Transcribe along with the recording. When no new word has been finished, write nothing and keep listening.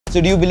So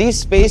do you believe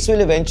space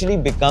will eventually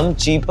become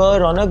cheaper,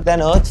 Ronak,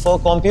 than Earth for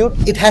compute?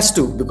 It has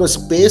to, because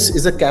space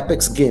is a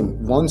CAPEX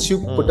game. Once you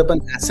put up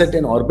an asset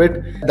in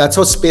orbit, that's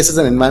how space as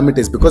an environment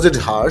is. Because it's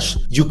harsh,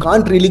 you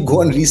can't really go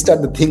and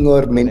restart the thing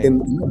or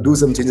maintain, do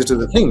some changes to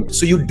the thing.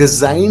 So you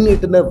design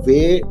it in a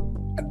way,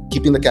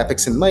 keeping the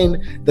CAPEX in mind,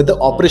 that the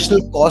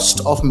operational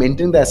cost of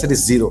maintaining the asset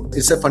is zero.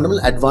 It's a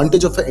fundamental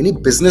advantage of any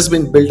business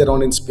being built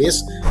around in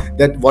space,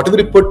 that whatever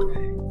you put,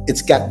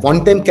 it's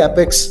one-time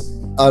CAPEX.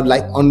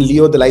 Like on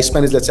LEO, the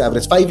lifespan is, let's say,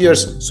 average 5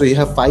 years. So you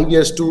have 5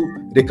 years to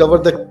recover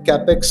the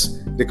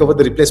CAPEX, recover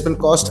the replacement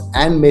cost,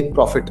 and make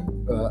profit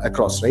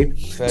across, right?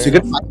 So you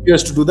get 5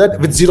 years to do that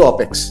with zero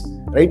OPEX,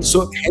 right?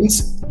 So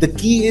hence, the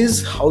key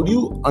is, how do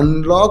you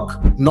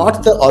unlock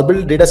not the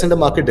orbital data center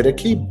market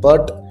directly,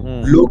 but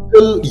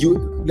local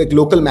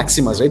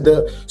maximas, right?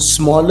 The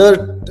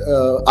smaller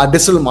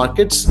artisanal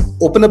markets,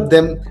 open up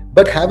them,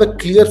 but have a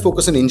clear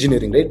focus on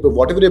engineering, right? But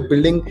whatever you're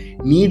building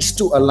needs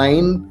to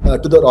align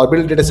to the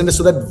orbital data center,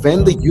 so that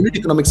when the unit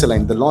economics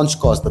align, the launch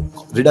cost, the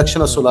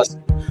reduction of solar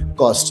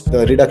cost,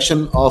 the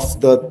reduction of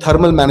the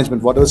thermal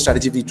management, whatever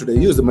strategy we today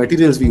use, the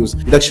materials we use,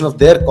 reduction of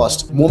their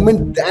cost.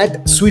 Moment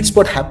that sweet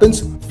spot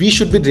happens, we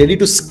should be ready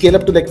to scale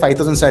up to like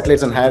 5,000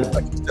 satellites and have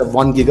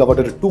 1 gigawatt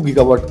or 2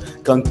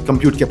 gigawatt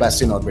compute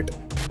capacity in orbit.